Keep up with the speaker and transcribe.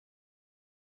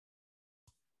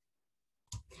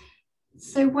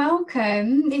So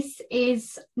welcome. This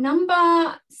is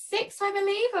number 6, I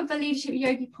believe, of the Leadership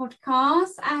Yogi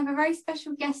podcast. I have a very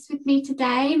special guest with me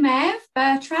today,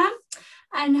 Bertrand,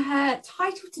 and her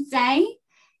title today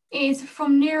is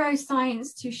From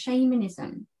Neuroscience to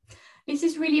Shamanism. This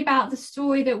is really about the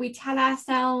story that we tell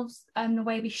ourselves and the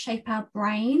way we shape our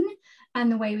brain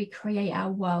and the way we create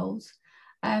our world.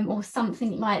 Or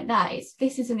something like that.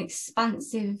 This is an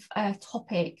expansive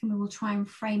topic, and we will try and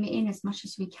frame it in as much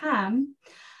as we can.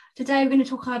 Today, we're going to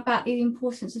talk about the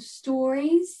importance of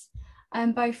stories,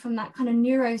 both from that kind of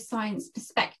neuroscience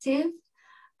perspective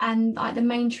and like the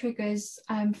main triggers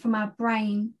from our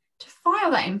brain to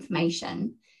file that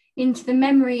information into the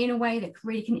memory in a way that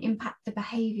really can impact the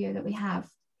behavior that we have.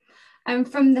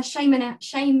 From the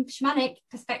shamanic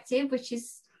perspective, which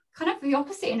is kind of the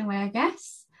opposite in a way, I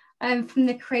guess. From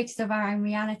the creators of our own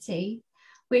reality,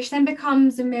 which then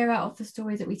becomes a mirror of the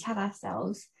stories that we tell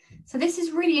ourselves. So this is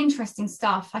really interesting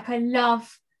stuff. Like, I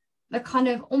love the kind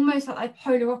of almost like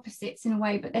polar opposites in a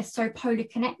way, but they're so polar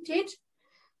connected.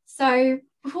 So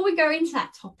before we go into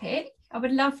that topic, I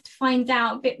would love to find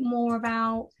out a bit more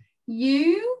about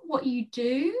you, what you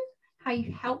do, how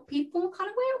you help people, kind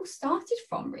of where it all started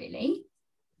from, really.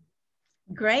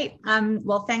 Great.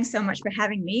 Well, thanks so much for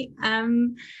having me.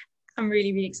 I'm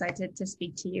really, really excited to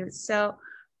speak to you. So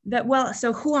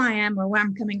who I am or where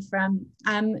I'm coming from.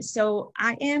 So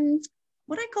I am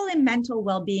what I call a mental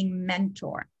well-being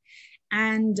mentor.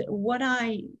 And what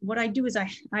I do is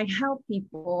I help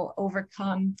people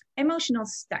overcome emotional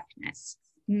stuckness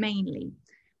mainly.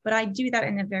 But I do that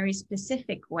in a very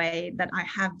specific way that I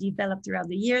have developed throughout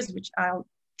the years, which I'll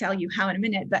tell you how in a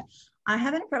minute. But I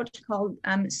have an approach called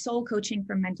soul coaching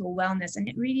for mental wellness. And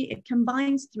it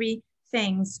combines three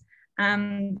things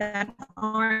that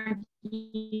aren't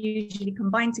usually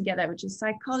combined together, which is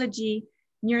psychology,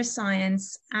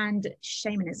 neuroscience, and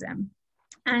shamanism.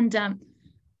 And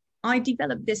I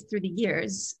developed this through the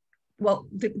years. Well,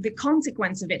 the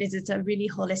consequence of it is it's a really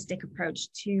holistic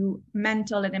approach to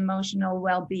mental and emotional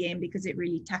well-being, because it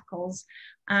really tackles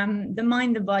the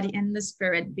mind, the body, and the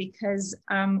spirit, because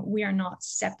we are not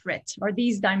separate, or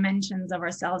these dimensions of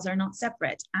ourselves are not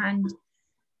separate. And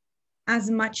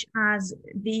as much as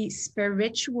the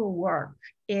spiritual work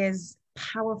is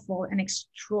powerful and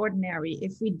extraordinary,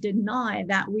 if we deny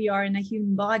that we are in a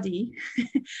human body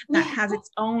that has its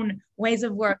own ways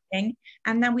of working,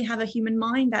 and then we have a human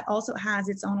mind that also has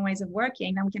its own ways of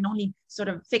working, then we can only sort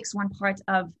of fix one part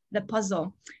of the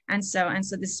puzzle. And so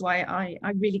this is why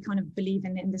I really kind of believe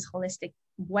in this holistic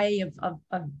way of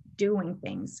doing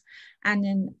things, and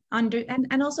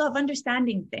then also of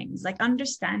understanding things, like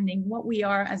understanding what we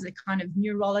are as a kind of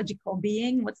neurological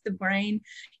being, what's the brain,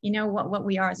 what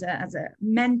we are as a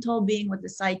mental being with the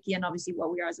psyche, and obviously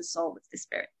what we are as a soul with the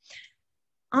spirit.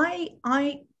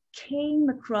 I came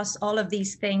across all of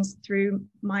these things through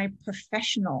my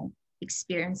professional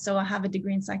experience. So I have a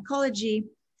degree in psychology,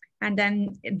 and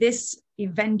then this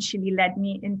eventually led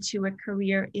me into a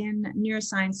career in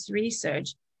neuroscience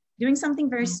research, doing something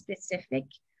very specific,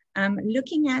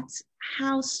 looking at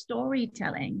how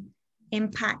storytelling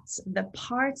impacts the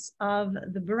parts of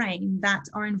the brain that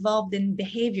are involved in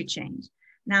behavior change.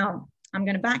 Now, I'm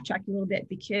going to backtrack a little bit,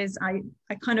 because I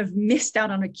kind of missed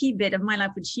out on a key bit of my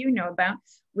life, which you know about,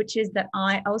 which is that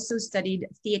I also studied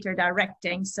theater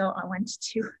directing. So I went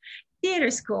to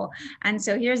theater school. And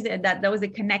so here's that was a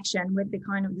connection with the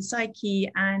kind of the psyche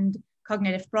and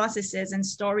cognitive processes and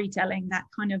storytelling that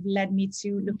kind of led me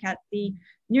to look at the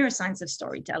neuroscience of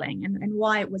storytelling and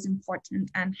why it was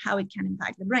important and how it can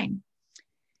impact the brain.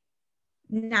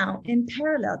 Now, in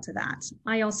parallel to that,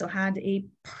 I also had a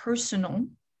personal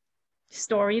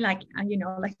story, like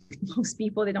most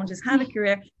people, they don't just have a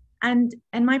career. And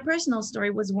my personal story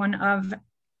was one of,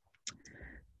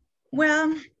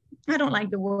 well, I don't like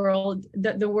the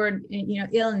word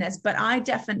illness, but I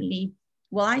definitely,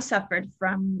 I suffered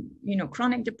from,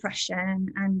 chronic depression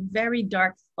and very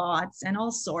dark thoughts and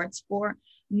all sorts for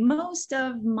most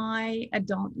of my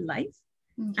adult life.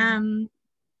 Mm-hmm.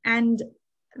 And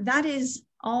that is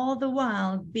all the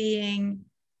while being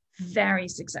very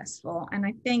successful. And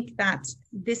I think that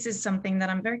this is something that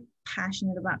I'm very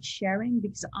passionate about sharing,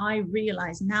 because I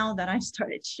realize now that I've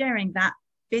started sharing that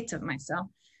bit of myself,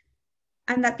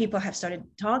 and that people have started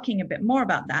talking a bit more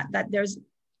about that there's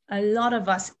a lot of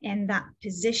us in that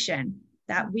position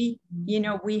that we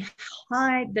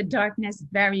hide the darkness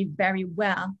very, very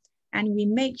well. And we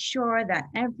make sure that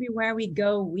everywhere we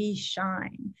go, we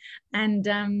shine. And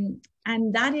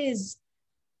that is,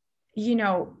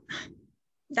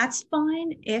 that's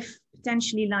fine if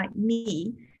potentially, like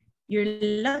me, you're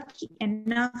lucky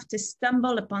enough to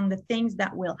stumble upon the things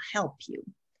that will help you.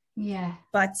 Yeah.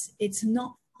 But it's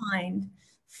not fine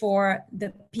for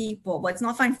the people. Well, it's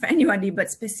not fine for anybody,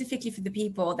 but specifically for the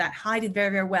people that hide it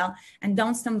very, very well and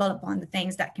don't stumble upon the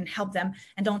things that can help them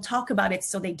and don't talk about it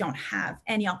so they don't have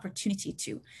any opportunity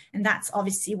to. And that's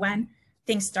obviously when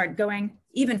things start going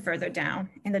even further down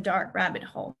in the dark rabbit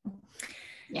hole.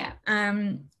 Yeah.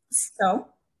 So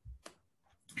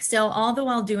all the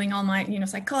while doing all my,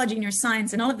 psychology,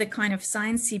 neuroscience, and all of the kind of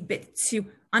sciencey bit to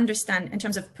understand in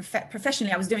terms of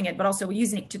professionally, I was doing it, but also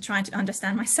using it to try to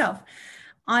understand myself.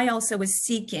 I also was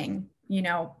seeking,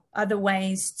 other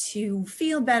ways to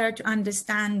feel better, to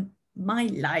understand my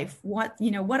life, what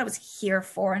I was here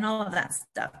for, and all of that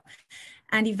stuff.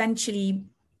 And eventually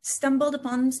stumbled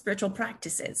upon spiritual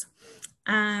practices.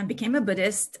 Became a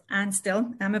Buddhist, and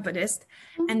still am a Buddhist,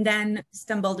 and then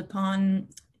stumbled upon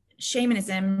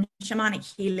shamanism,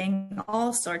 shamanic healing,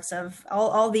 all sorts of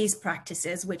all these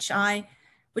practices, which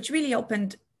really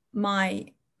opened my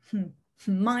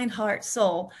mind, heart,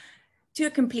 soul to a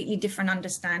completely different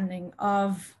understanding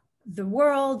of the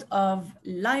world, of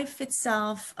life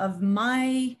itself, of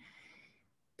my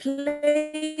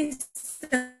place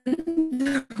in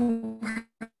the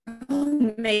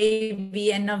world,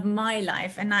 maybe, and of my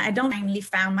life. And I don't finally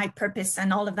found my purpose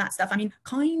and all of that stuff. I mean,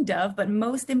 kind of, but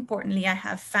most importantly, I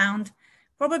have found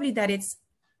probably that it's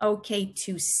okay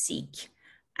to seek,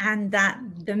 and that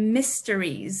the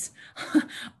mysteries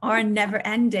are never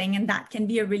ending, and that can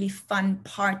be a really fun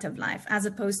part of life, as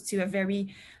opposed to a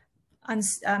very,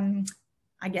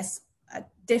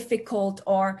 difficult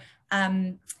or,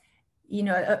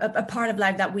 a part of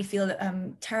life that we feel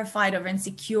terrified or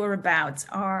insecure about,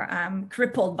 or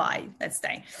crippled by, let's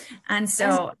say. And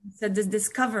so this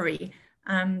discovery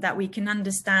that we can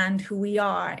understand who we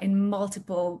are in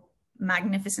multiple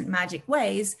magnificent magic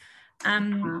ways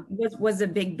was a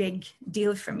big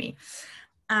deal for me.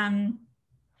 And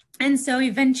so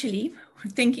eventually,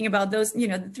 thinking about those,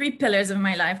 the 3 pillars of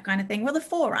my life kind of thing, well, the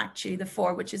 4 actually,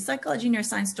 which is psychology,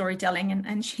 neuroscience, storytelling,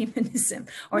 and shamanism,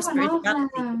 or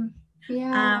spirituality.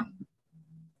 Yeah.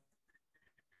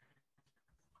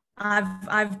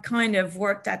 I've kind of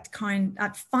worked at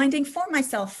finding for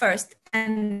myself first,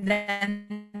 and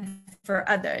then for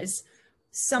others,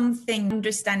 something,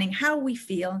 understanding how we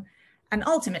feel, and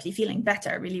ultimately feeling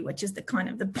better, really, which is the kind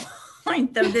of the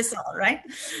point of this all, right?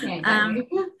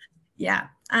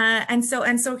 And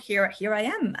so here I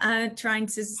am, trying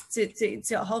to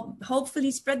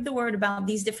hopefully spread the word about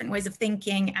these different ways of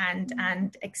thinking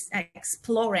and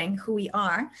exploring who we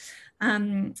are,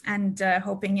 and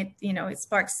hoping it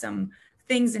sparks some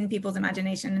things in people's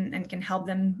imagination and can help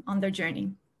them on their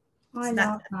journey. I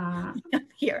love that.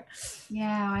 Here.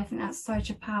 Yeah, I think that's such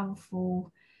a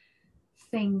powerful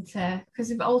thing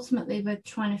because ultimately we're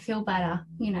trying to feel better.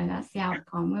 That's the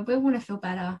outcome. We want to feel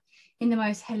better in the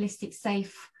most holistic,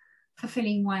 safe,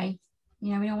 fulfilling way. We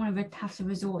don't want to have to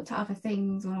resort to other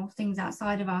things or things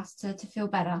outside of us to feel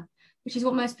better, which is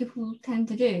what most people tend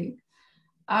to do.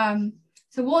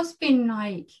 So what's been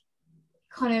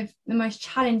kind of the most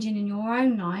challenging in your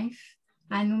own life,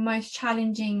 and the most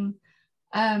challenging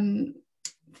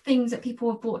things that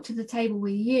people have brought to the table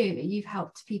with you that you've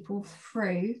helped people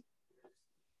through?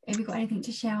 Have you got anything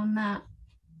to share on that?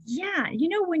 Yeah,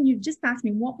 when you just asked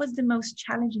me what was the most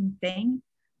challenging thing,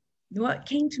 what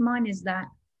came to mind is that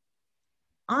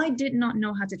I did not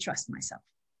know how to trust myself.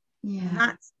 Yeah.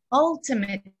 That's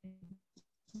ultimately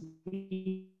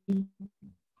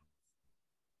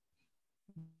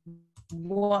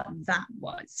what that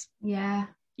was. Yeah.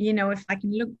 If I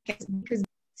can look at, because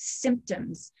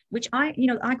symptoms, which I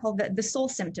call the soul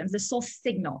symptoms, the soul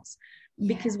signals,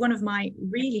 because one of my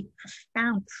really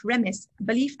profound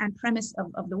belief and premise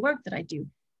of the work that I do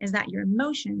is that your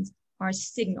emotions are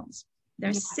signals.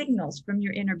 They're signals from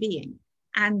your inner being,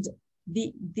 and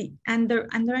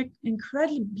they're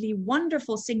incredibly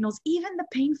wonderful signals. Even the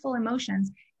painful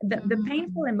emotions, the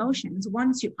painful emotions,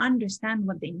 once you understand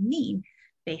what they mean,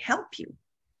 they help you.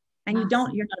 And you're not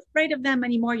afraid of them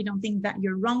anymore. You don't think that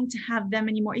you're wrong to have them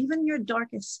anymore. Even your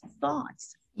darkest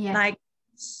thoughts, like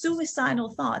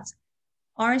suicidal thoughts,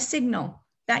 are a signal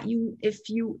that if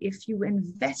you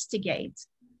investigate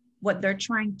what they're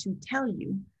trying to tell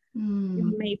you,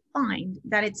 you may find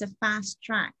that it's a fast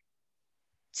track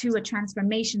to a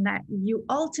transformation that you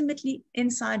ultimately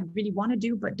inside really want to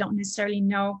do, but don't necessarily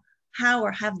know how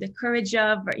or have the courage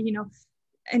of, or,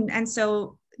 and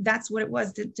so that's what it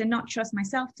was, to not trust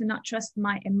myself, to not trust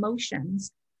my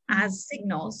emotions as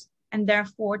signals, and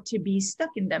therefore to be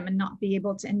stuck in them and not be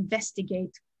able to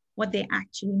investigate what they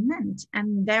actually meant,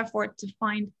 and therefore to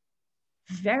find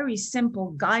very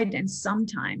simple guidance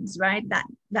sometimes, right?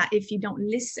 That if you don't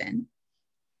listen,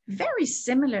 very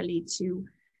similarly to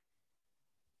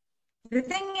the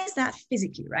thing is that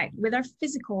physically, right, with our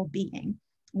physical being,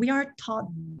 we are taught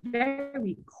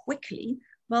very quickly,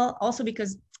 well, also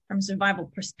because from a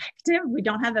survival perspective, we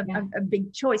don't have a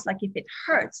big choice. Like if it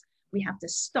hurts, we have to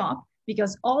stop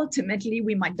because ultimately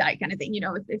we might die, kind of thing. You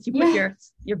know, if you put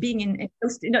your being in,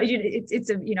 it's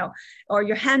a, you know, or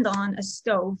your hand on a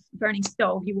stove, burning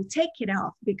stove, you will take it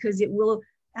off because it will,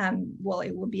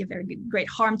 it will be a very great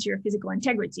harm to your physical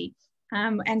integrity.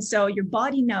 And so your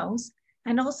body knows.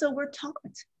 And also we're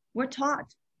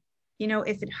taught, you know,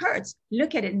 if it hurts,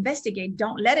 look at it, investigate,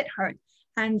 don't let it hurt.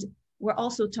 And we're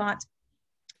also taught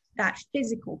that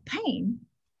physical pain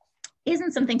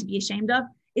isn't something to be ashamed of.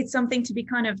 It's something to be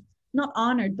kind of not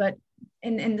honored, but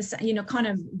in the, you know, kind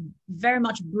of very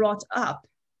much brought up,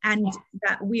 and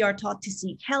that we are taught to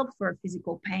seek help for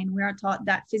physical pain. We are taught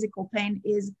that physical pain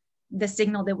is the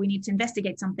signal that we need to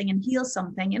investigate something and heal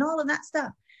something and all of that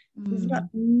stuff. We've got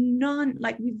none,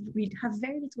 like we have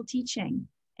very little teaching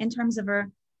in terms of our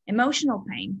emotional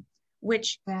pain,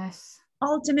 which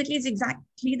ultimately is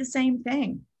exactly the same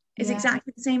thing.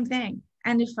 Exactly the same thing.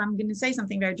 And if I'm going to say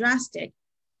something very drastic,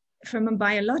 from a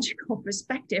biological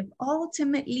perspective,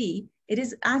 ultimately it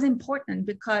is as important,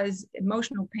 because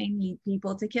emotional pain leads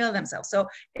people to kill themselves. So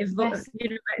if you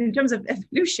know, in terms of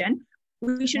evolution,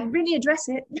 we should really address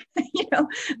it, you know,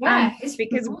 it's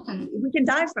because we can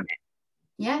die from it.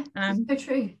 So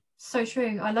true. So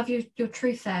true. I love your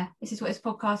truth there. This is what this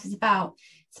podcast is about.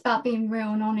 It's about being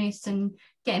real and honest and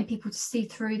getting people to see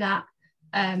through that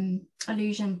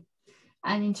illusion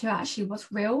and into actually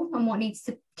what's real and what needs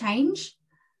to change.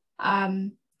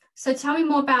 So tell me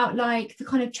more about like the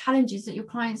kind of challenges that your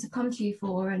clients have come to you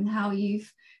for and how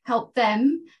you've helped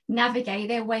them navigate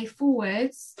their way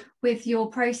forwards with your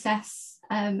process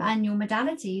and your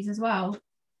modalities as well.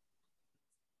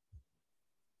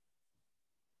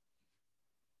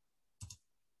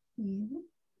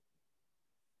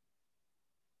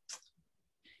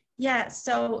 Yeah,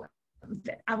 so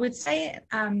I would say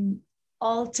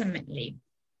ultimately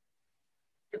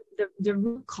the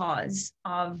root cause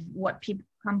of what people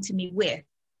come to me with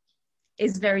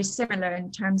is very similar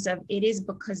in terms of it is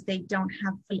because they don't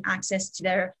have full access to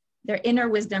their inner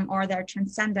wisdom or their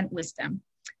transcendent wisdom.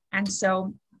 And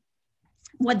so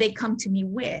what they come to me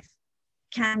with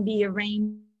can be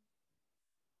arranged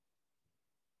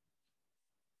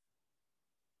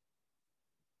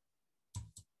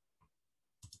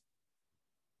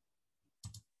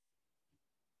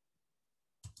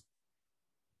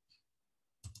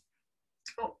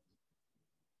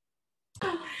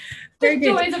The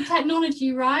joys of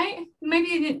technology, right?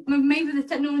 Maybe the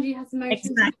technology has emotions.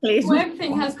 Exactly. Well,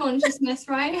 everything has consciousness,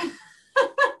 right?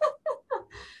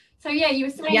 So yeah, you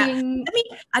were saying. Yeah.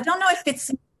 I don't know if it's.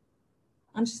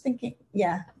 I'm just thinking,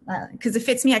 because if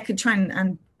it's me, I could try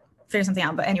and figure something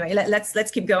out. But anyway, let's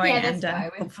keep going. Yeah, let's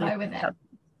go. We'll flow with it.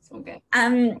 It's all good.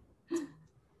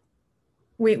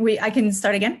 I can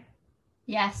start again.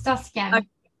 Yeah, start again. Okay.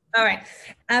 All right.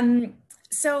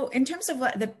 So in terms of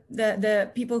what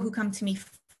the people who come to me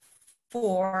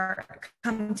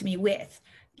with,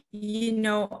 you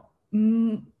know,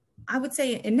 I would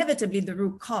say inevitably the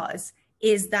root cause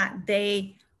is that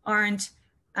they aren't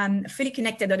fully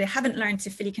connected, or they haven't learned to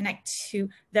fully connect to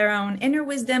their own inner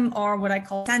wisdom, or what I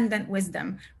call transcendent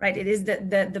wisdom, right? It is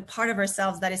the part of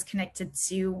ourselves that is connected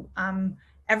to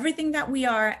everything that we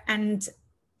are and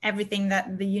everything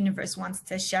that the universe wants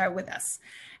to share with us.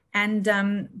 And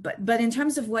but in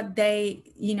terms of what they,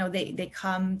 you know, they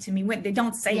come to me with, they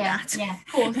don't say that. Yeah, of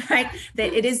course. Right?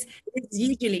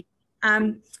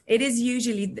 It's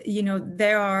usually, you know,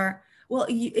 there are, well,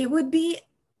 it would be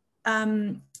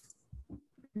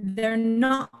they're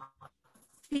not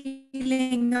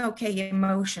feeling okay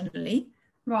emotionally,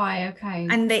 right? Okay.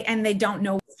 And they don't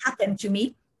know what's happened to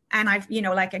me, and I've, you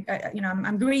know, like you know,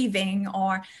 I'm grieving,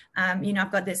 or you know,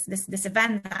 I've got this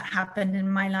event that happened in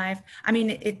my life. I mean,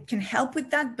 it can help with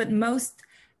that, but most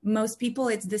people,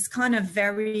 it's this kind of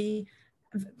very,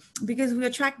 because we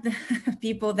attract the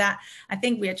people that I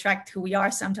think we attract who we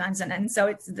are sometimes, and so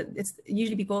it's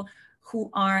usually people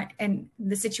who are in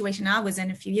the situation I was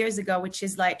in a few years ago, which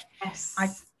is like, I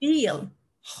feel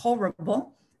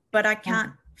horrible, but I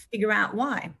can't figure out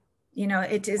why. You know,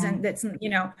 it isn't, that's, you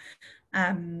know,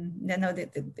 they know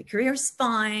that the career's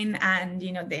fine, and,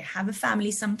 you know, they have a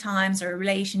family sometimes, or a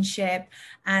relationship,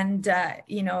 and,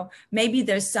 you know, maybe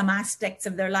there's some aspects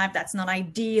of their life that's not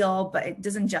ideal, but it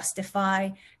doesn't justify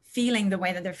feeling the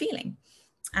way that they're feeling.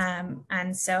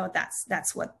 And so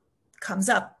that's what comes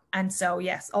up. And so,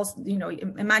 yes, also, you know,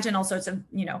 imagine all sorts of,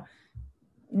 you know,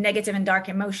 negative and dark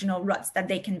emotional ruts that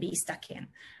they can be stuck in,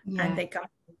 and they can't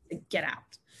get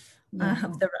out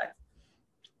of the rut.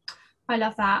 I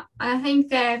love that. And I think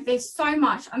there's so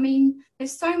much, I mean,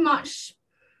 there's so much,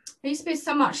 there used to be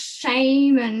so much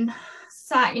shame and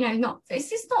sad, you know, not, it's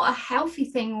just not a healthy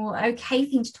thing or okay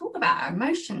thing to talk about our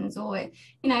emotions, or,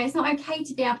 you know, it's not okay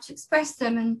to be able to express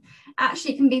them. And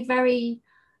actually it can be very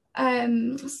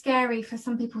scary for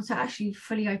some people to actually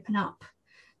fully open up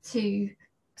to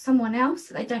someone else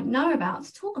that they don't know about,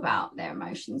 to talk about their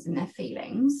emotions and their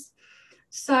feelings.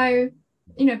 So,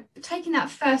 you know, taking that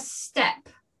first step,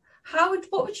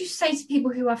 what would you say to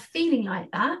people who are feeling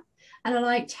like that and are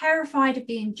like terrified of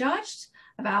being judged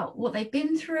about what they've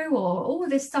been through, or all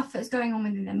this stuff that's going on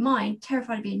within their mind,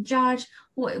 terrified of being judged?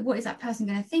 What is that person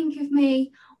going to think of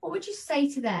me? What would you say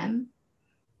to them,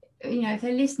 you know, if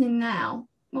they're listening now?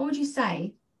 What would you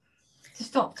say to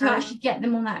stop, to actually get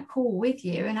them on that call with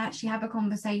you and actually have a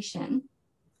conversation?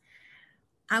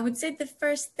 I would say the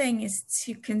first thing is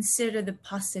to consider the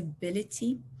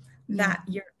possibility that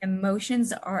your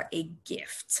emotions are a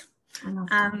gift.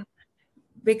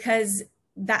 Because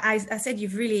that, I said,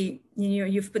 you've really, you know,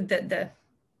 you've put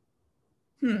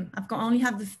only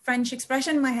have the French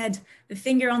expression in my head, the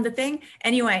finger on the thing.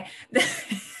 Anyway.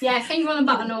 Finger on the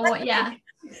button, or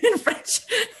in French.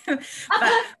 But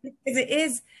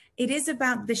because it is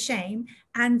about the shame,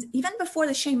 and even before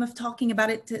the shame of talking about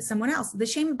it to someone else, the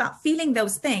shame about feeling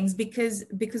those things, because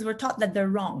we're taught that they're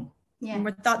wrong. And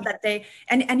we're taught that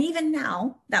and even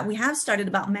now that we have started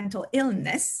about mental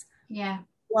illness,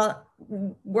 well,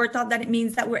 we're taught that it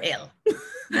means that we're ill.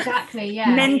 Exactly.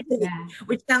 Mentally,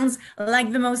 which sounds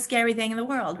like the most scary thing in the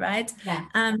world, right?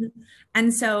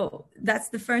 And so that's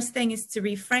the first thing, is to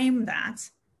reframe that.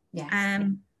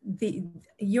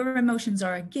 Your emotions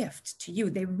are a gift to you.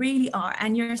 They really are.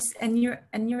 And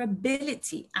your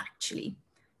ability actually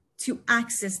to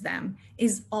access them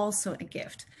is also a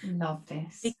gift. Love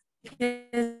this.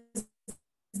 Because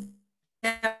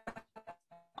there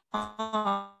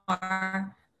are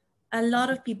a lot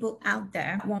of people out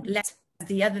there won't let.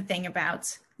 The other thing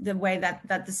about the way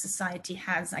that the society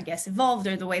has, I guess, evolved,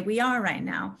 or the way we are right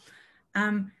now,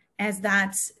 is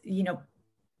that, you know,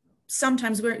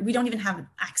 sometimes we don't even have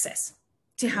access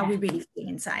to how we really feel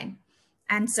inside.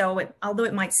 And so although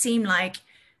it might seem like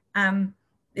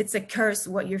it's a curse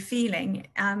what you're feeling,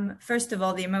 first of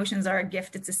all, the emotions are a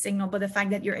gift, it's a signal, but the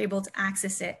fact that you're able to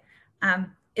access it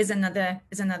is another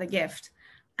gift.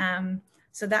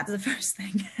 So that's the first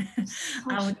thing.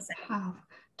 I would say. Wow.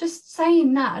 Just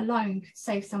saying that alone could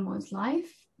save someone's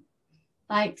life.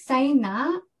 Like, saying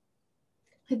that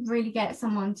could really get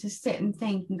someone to sit and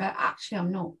think and go, actually,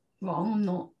 I'm not wrong, I'm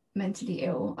not mentally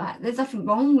ill, there's nothing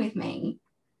wrong with me.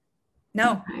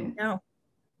 No.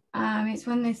 It's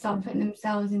when they start putting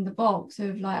themselves in the box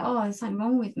of like, oh, there's something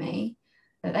wrong with me,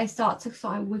 that they start to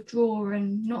sort of withdraw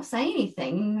and not say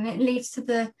anything, and it leads to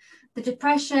the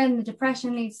depression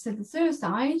leads to the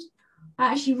suicide.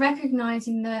 Actually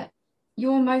recognizing that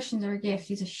your emotions are a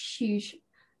gift is a huge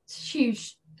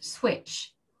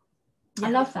switch. I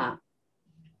love that.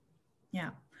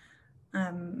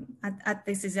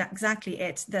 This is exactly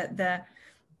it. The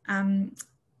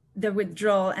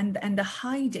withdrawal and the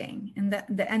hiding and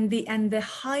the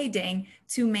hiding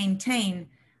to maintain,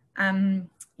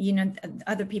 you know,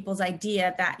 other people's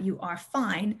idea that you are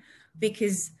fine,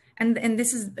 because and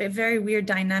this is a very weird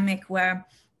dynamic where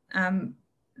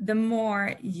the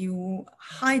more you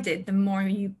hide it, the more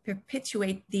you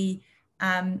perpetuate the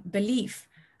belief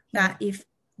that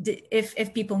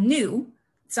if people knew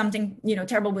something, you know,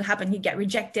 terrible would happen, you get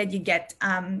rejected, you get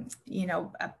you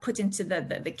know, put into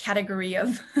the category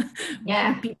of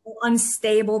people,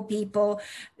 unstable people,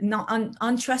 not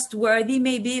untrustworthy,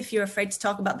 maybe, if you're afraid to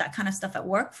talk about that kind of stuff at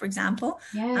work, for example.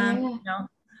 You know,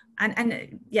 and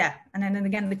then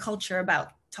again, the culture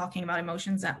about talking about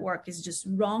emotions at work is just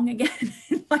wrong again,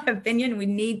 in my opinion. We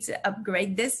need to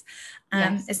upgrade this,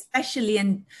 especially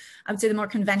in, I would say, the more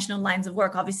conventional lines of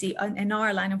work. Obviously, in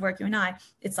our line of work, you and I,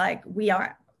 it's like we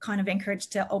are kind of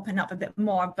encouraged to open up a bit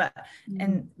more, but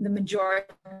in the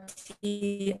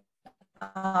majority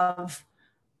of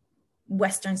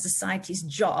Western society's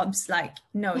jobs, like,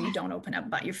 no, you don't open up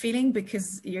about your feeling,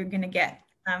 because you're going to get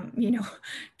you know,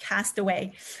 cast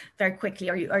away very quickly,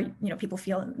 or you know, people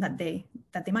feel that they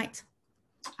might.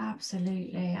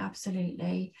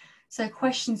 Absolutely. So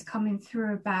questions coming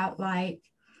through about, like,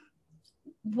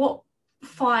 what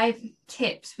 5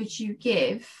 tips would you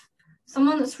give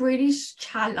someone that's really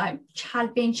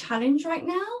being challenged right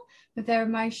now with their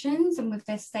emotions and with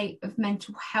their state of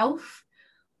mental health?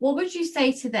 What would you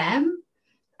say to them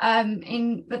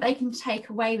that they can take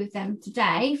away with them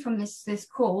today from this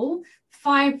call?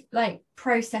 5 like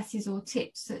processes or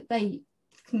tips that they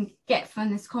can get from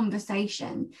this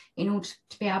conversation in order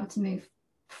to be able to move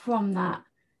from that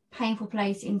painful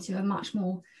place into a much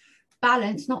more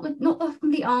balanced, not the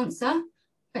complete answer,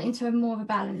 but into a more of a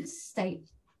balanced state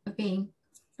of being.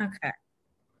 Okay.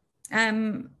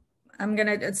 I'm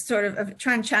gonna sort of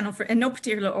try and channel for in no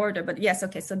particular order, but yes,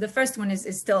 okay. So the first one is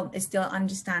still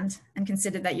understand and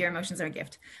consider that your emotions are a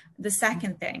gift. The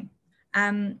second thing,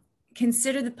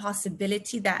 consider the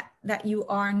possibility that you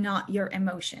are not your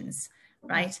emotions,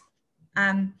 right?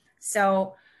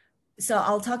 So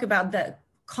I'll talk about the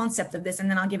concept of this, and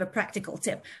then I'll give a practical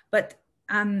tip. But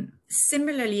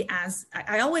similarly, as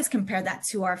I always compare that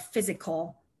to our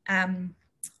physical,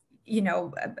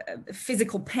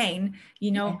 physical pain,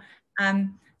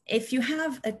 if you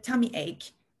have a tummy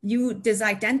ache, you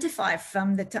disidentify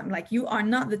from the tummy, like you are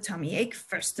not the tummy ache,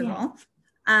 first of all.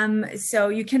 So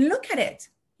you can look at it.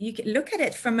 You can look at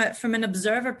it from an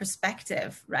observer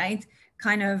perspective, right?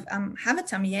 Kind of have a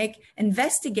tummy ache,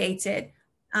 investigate it.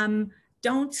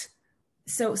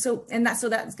 So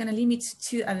that's going to lead me to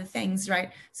two other things,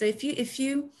 right? So if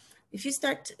you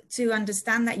start to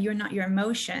understand that you're not your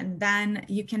emotion, then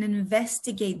you can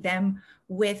investigate them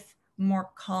with more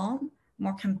calm,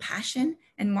 more compassion,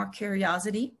 and more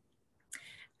curiosity.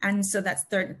 And so that's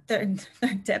third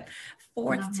tip.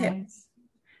 Fourth tip,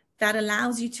 that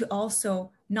allows you to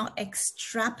also not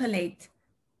extrapolate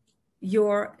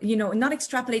not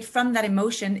extrapolate from that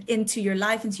emotion into your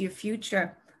life, into your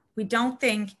future. We don't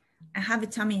think, I have a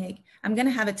tummy ache, I'm going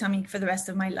to have a tummy ache for the rest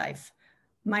of my life.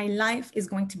 My life is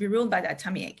going to be ruled by that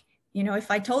tummy ache.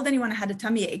 If I told anyone I had a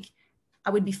tummy ache, I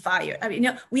would be fired. I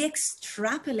mean, we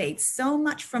extrapolate so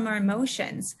much from our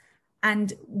emotions,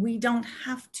 and we don't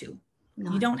have to.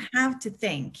 No. You don't have to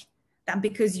think that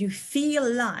because you feel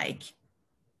like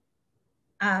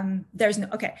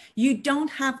you don't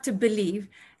have to believe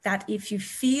that if you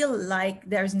feel like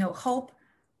there's no hope,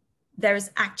 there's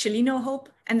actually no hope,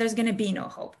 and there's going to be no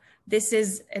hope. This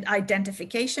is an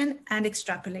identification and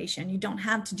extrapolation. You don't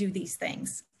have to do these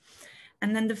things.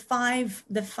 And then the five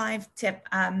tip,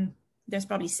 there's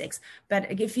probably six,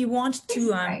 but if you want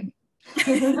to,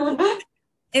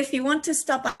 if you want to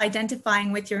stop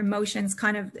identifying with your emotions,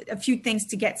 kind of a few things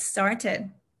to get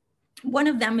started. One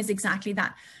of them is exactly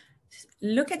that.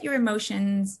 Look at your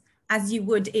emotions as you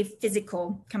would a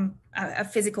physical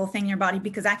thing in your body,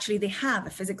 because actually they have a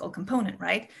physical component,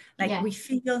 right? Like we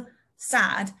feel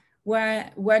sad.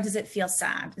 Where does it feel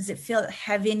sad? Does it feel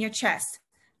heavy in your chest?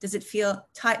 Does it feel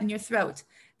tight in your throat?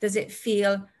 Does it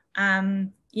feel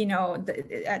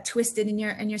twisted in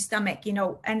your stomach?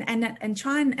 And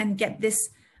try and get this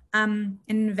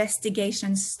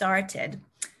investigation started.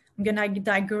 I'm going to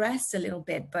digress a little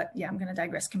bit, but I'm going to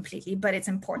digress completely, but it's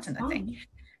important, I think.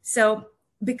 So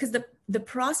because the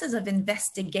process of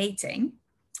investigating,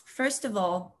 first of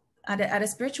all, at a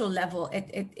spiritual level,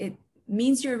 it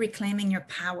means you're reclaiming your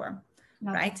power,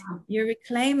 right? You're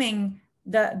reclaiming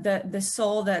the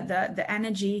soul, the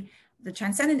energy, the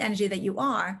transcendent energy that you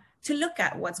are, to look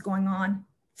at what's going on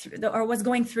or what's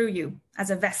going through you as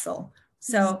a vessel.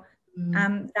 So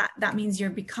that means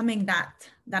you're becoming that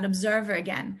observer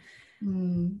again.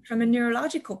 From a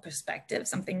neurological perspective,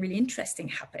 something really interesting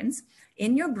happens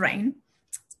in your brain.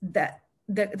 That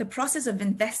the process of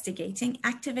investigating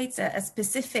activates a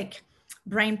specific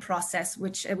brain process,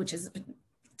 which is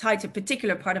tied to a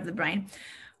particular part of the brain,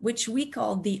 which we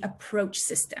call the approach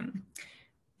system.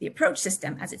 The approach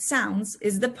system, as it sounds,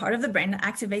 is the part of the brain that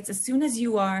activates as soon as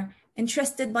you are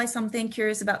interested by something,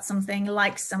 curious about something,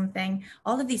 like something,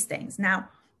 all of these things. Now,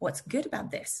 what's good about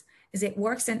this is it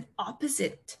works in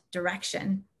opposite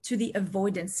direction to the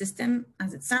avoidance system.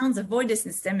 As it sounds, avoidance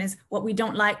system is what we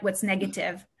don't like, what's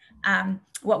negative,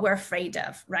 what we're afraid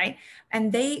of, right?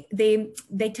 And they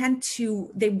tend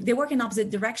to, they work in opposite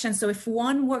directions. So if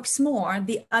one works more,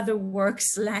 the other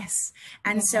works less.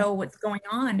 And so what's going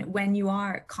on when you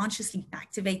are consciously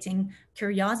activating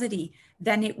curiosity,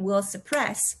 then it will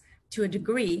suppress to a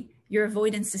degree your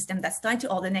avoidance system that's tied to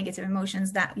all the negative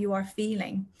emotions that you are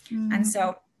feeling. And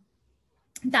so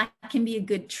that can be a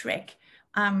good trick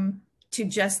to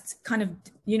just kind of,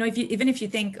 even if you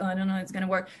think, oh, I don't know, it's going to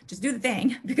work, just do the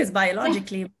thing, because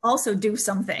biologically also do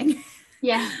something.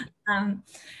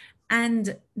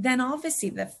 And then obviously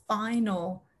the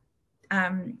final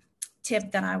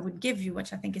tip that I would give you,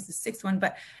 which I think is the sixth one,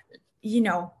 but,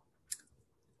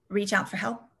 reach out for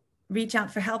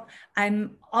help.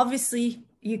 Obviously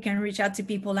you can reach out to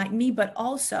people like me, but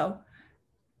also,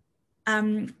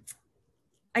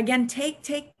 again, take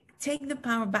the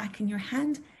power back in your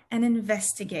hand and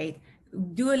investigate.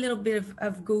 Do a little bit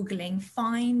of Googling,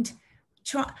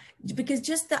 because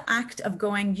just the act of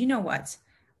going, you know what,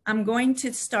 I'm going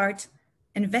to start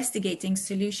investigating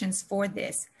solutions for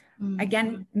this.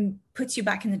 again, puts you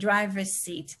back in the driver's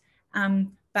seat.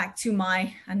 Back to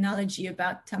my analogy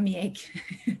about tummy ache,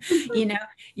 you know,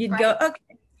 you'd go,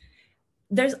 okay,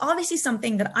 there's obviously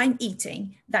something that I'm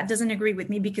eating that doesn't agree with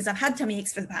me because I've had tummy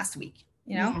aches for the past week,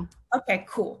 you know? Okay,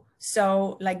 cool.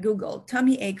 So like Google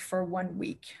tummy ache for 1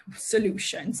 week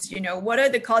solutions, you know, what are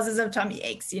the causes of tummy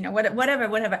aches, you know,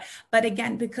 whatever. But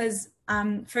again, because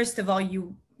first of all,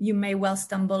 you may well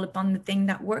stumble upon the thing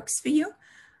that works for you.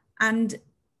 And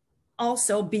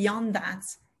also beyond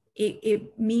that,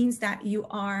 it means that you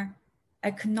are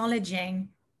acknowledging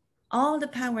all the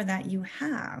power that you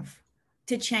have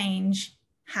to change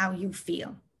how you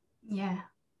feel. Yeah.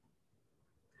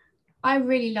 I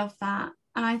really love that.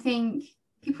 And I think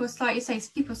people, like you say,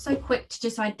 people are so quick to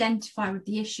just identify with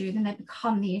the issue, then they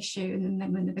become the issue. And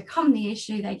then when they become the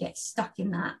issue, they get stuck in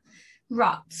that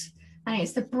rut. And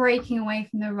it's the breaking away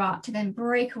from the rut to then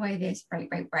break away this,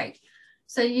 break.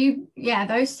 So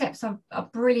those steps are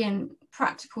brilliant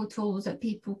practical tools that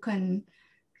people can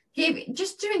give.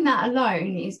 Just doing that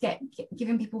alone is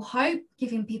giving people hope,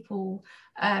 giving people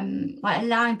like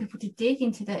allowing people to dig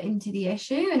into the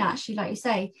issue and actually, like you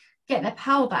say, get their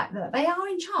power back, that they are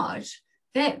in charge.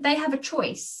 They have a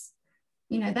choice,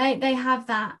 you know, they have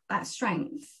that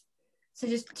strength. So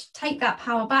just take that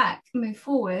power back, move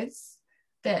forwards,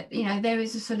 that, you know, there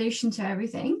is a solution to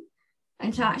everything.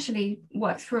 And to actually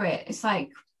work through it, it's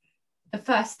like the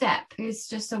first step is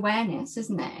just awareness,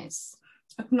 isn't it? It's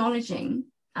acknowledging.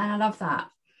 And I love that.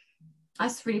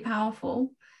 That's really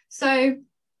powerful. So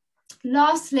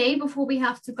lastly, before we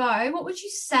have to go, what would you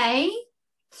say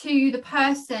to the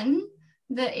person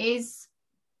that is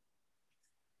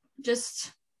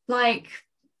just like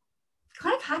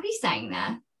kind of happy staying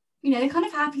there? You know, they're kind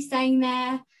of happy staying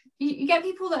there. You get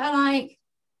people that are like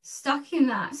stuck in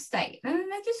that state and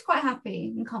they're just quite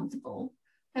happy and comfortable.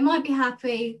 They might be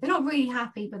happy, they're not really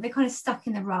happy, but they're kind of stuck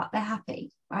in the rut. They're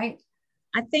happy, right?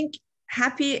 I think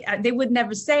happy, they would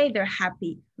never say they're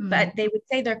happy, but they would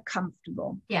say they're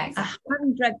comfortable. Yeah, exactly.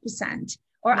 100%.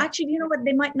 Or actually, you know what,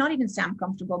 they might not even sound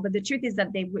comfortable, but the truth is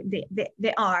that they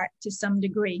are to some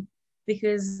degree,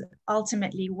 because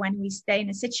ultimately when we stay in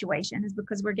a situation is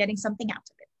because we're getting something out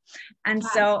of it. And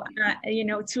so, you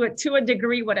know, to a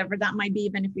degree, whatever that might be,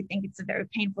 even if we think it's a very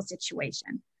painful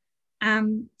situation,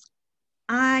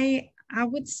 I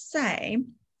would say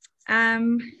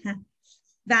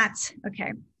that,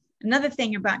 okay, another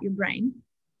thing about your brain,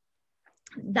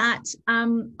 that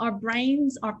our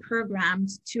brains are programmed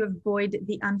to avoid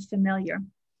the unfamiliar.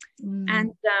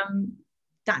 And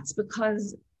that's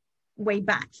because way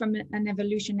back from an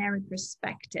evolutionary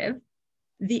perspective,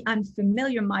 the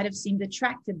unfamiliar might have seemed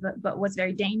attractive, but was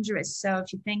very dangerous. So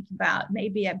if you think about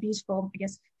maybe a beautiful, I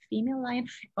guess, female lion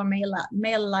or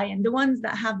male lion, the ones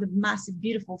that have the massive,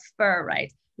 beautiful fur,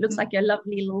 right? Looks like a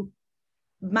lovely little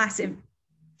massive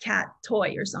cat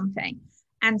toy or something.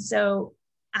 And so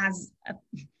as a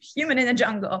human in the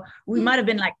jungle, we might have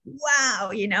been like, wow,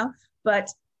 you know,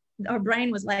 but our brain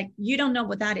was like, you don't know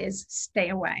what that is, stay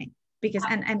away. Because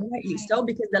and rightly so,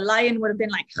 because the lion would have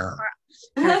been like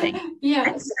kind of thing.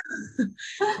 Yeah.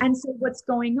 And so what's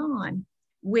going on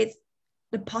with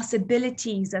the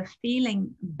possibilities of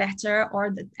feeling better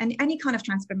or any kind of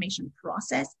transformation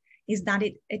process is that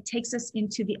it takes us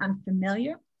into the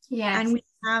unfamiliar. Yes. And we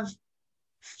have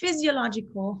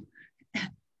physiological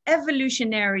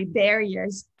evolutionary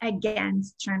barriers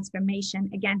against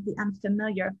transformation, against the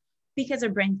unfamiliar, because our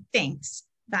brain thinks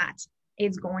that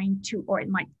it's going to, or it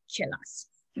might kill us.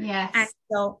 Yes. And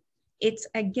so it's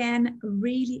again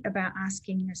really about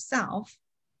asking yourself,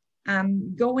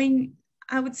 going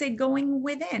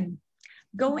within,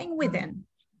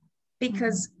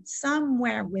 because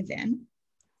somewhere within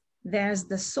there's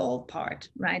the soul part,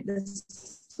 right? The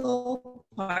soul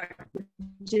part,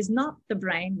 which is not the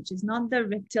brain, which is not the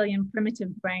reptilian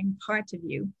primitive brain part of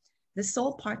you, the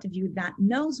soul part of you that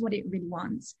knows what it really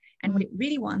wants. And what it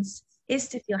really wants is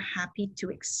to feel happy, to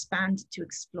expand, to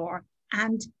explore,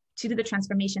 and to do the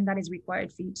transformation that is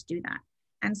required for you to do that.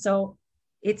 And so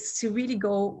it's to really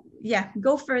go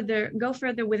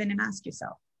further within and ask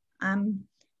yourself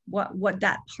what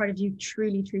that part of you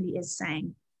truly is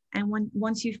saying. And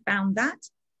once you've found that,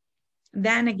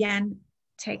 then again,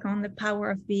 take on the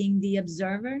power of being the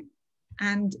observer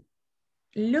and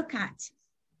look at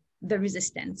the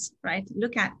resistance, right?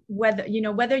 Look at whether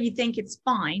you think it's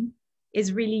fine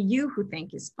is really you who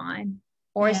think is fine,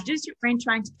 or it's just your brain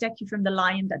trying to protect you from the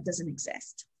lion that doesn't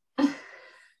exist.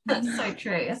 That's so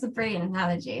true. That's a brilliant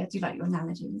analogy. I do like your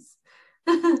analogies.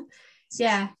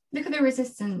 Yeah, look at the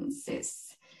resistance.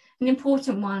 It's an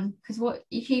important one, because what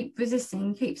you keep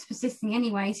resisting keeps persisting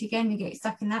anyway, so you're going to get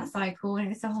stuck in that cycle,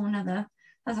 and it's a whole nother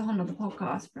that's a whole nother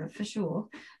podcast for sure.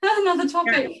 Another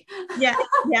topic. Yeah,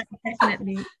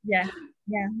 definitely. Yeah.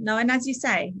 No, and as you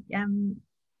say,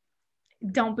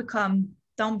 don't become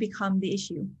the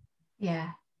issue.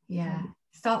 Yeah.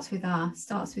 Starts with us,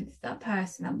 starts with that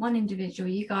person, that one individual.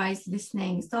 You guys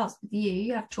listening, it starts with you.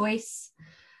 You have choice.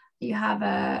 You have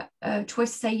a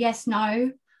choice to say yes,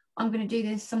 no, I'm going to do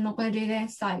this, I'm not going to do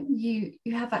this. Like you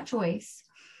have that choice.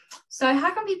 So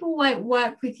how can people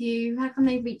work with you? How can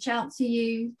they reach out to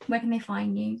you? Where can they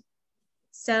find you?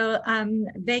 So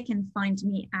they can find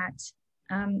me at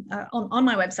on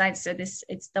my website. So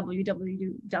it's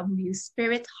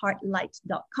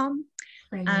www.spiritheartlight.com.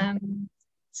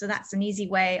 So that's an easy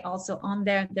way. Also on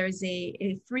there's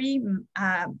a free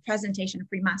presentation,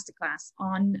 free masterclass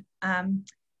on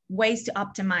ways to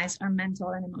optimize our mental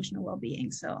and emotional well-being.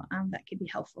 So that could be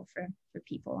helpful for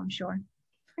people, I'm sure.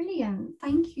 Brilliant.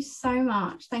 Thank you so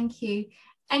much. Thank you.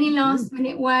 Any last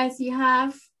minute words you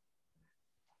have?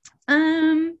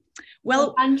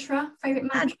 Well, mantra, favorite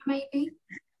mantra maybe?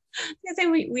 I say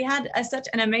we had such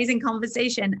an amazing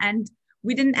conversation, and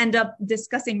we didn't end up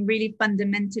discussing really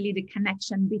fundamentally the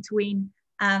connection between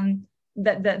the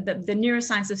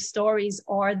neuroscience of stories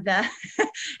or the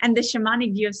and the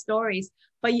shamanic view of stories.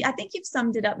 But I think you've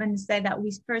summed it up and said that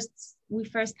we first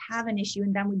have an issue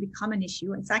and then we become an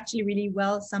issue. It's actually really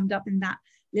well summed up in that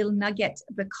little nugget,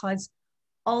 because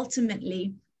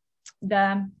ultimately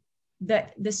the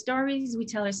stories we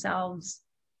tell ourselves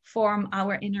form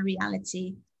our inner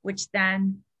reality, which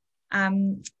then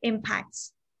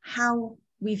impacts how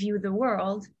we view the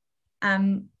world,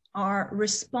 our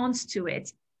response to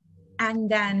it, and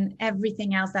then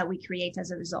everything else that we create as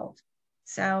a result.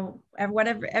 So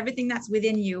everything that's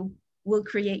within you will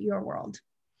create your world.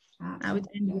 Absolutely. I would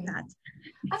end with that.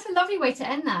 That's a lovely way to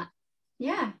end that.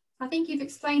 Yeah, I think you've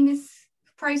explained this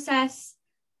process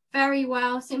very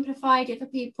well, simplified it for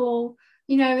people.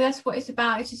 You know, that's what it's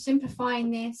about. It's just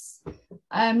simplifying this,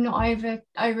 not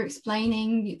over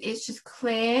explaining. It's just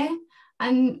clear.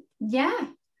 And yeah,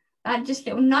 that just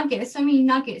little nugget. There's so many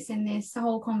nuggets in this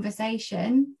whole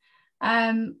conversation.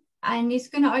 And it's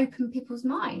going to open people's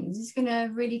minds. It's going to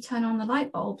really turn on the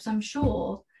light bulbs, I'm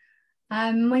sure.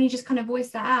 When you just kind of voice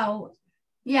that out,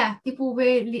 yeah, people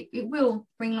really, it will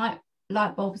bring light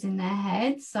bulbs in their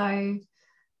heads. So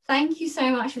thank you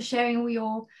so much for sharing all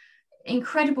your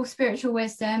incredible spiritual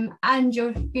wisdom and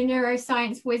your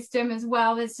neuroscience wisdom as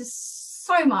well. There's just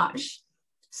so much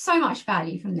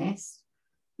value from this.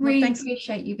 Really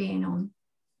appreciate you being on.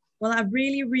 Well, I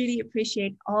really, really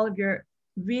appreciate all of your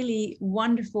really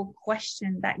wonderful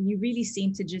question that you really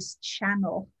seem to just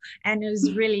channel, and it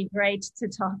was really great to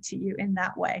talk to you in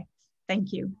that way.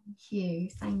 Thank you.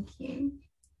 Thank you.